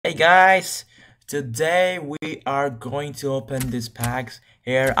Hey guys, today we are going to open these packs.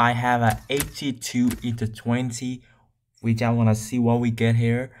 Here I have a 82 into 20, which I want to see what we get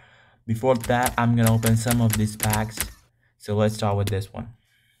here. Before that, I'm gonna open some of these packs. So let's start with this one.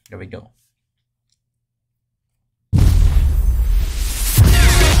 Here we go. Okay,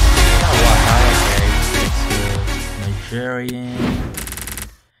 Nigerian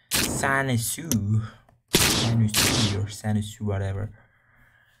Sanisu or Sanisu, whatever.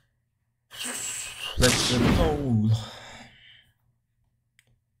 Let's pull.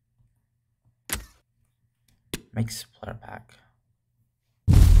 Mix player pack.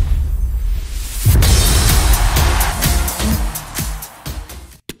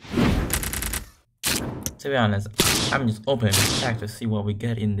 To be honest, I'm just opening this pack to see what we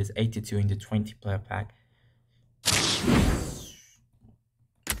get in this 82 into 20 player pack.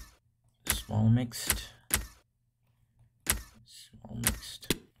 Small mixed.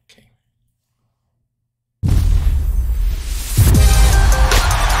 Okay.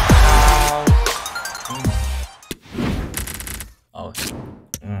 Oh.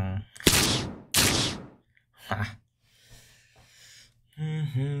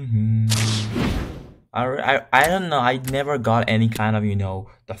 I don't know. I never got any kind of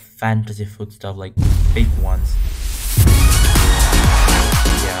the fantasy food stuff like big ones.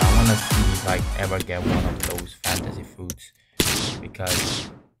 Yeah, I wanna see if I ever get one of those fantasy foods because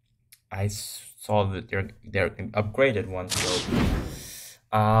I saw that they're upgraded ones. So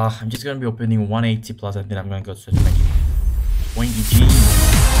I'm just gonna be opening 180 plus, and then I'm gonna go to 20G.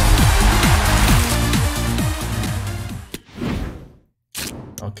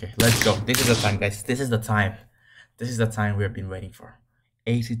 Okay, let's go. This is the time, guys. This is the time. This is the time we have been waiting for.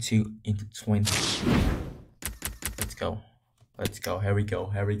 82 into 20. Let's go. Let's go. Here we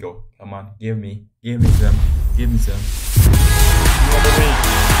go. Here we go. Come on. Give me some. Give me some.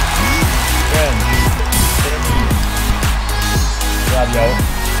 Radio.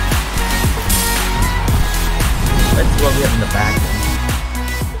 Let's see what we have in the back.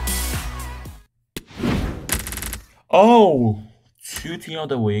 Oh! 2 team of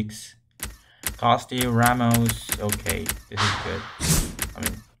the weeks. Costi, Ramos. Okay, this is good. I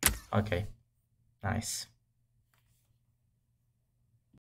mean, okay. Nice.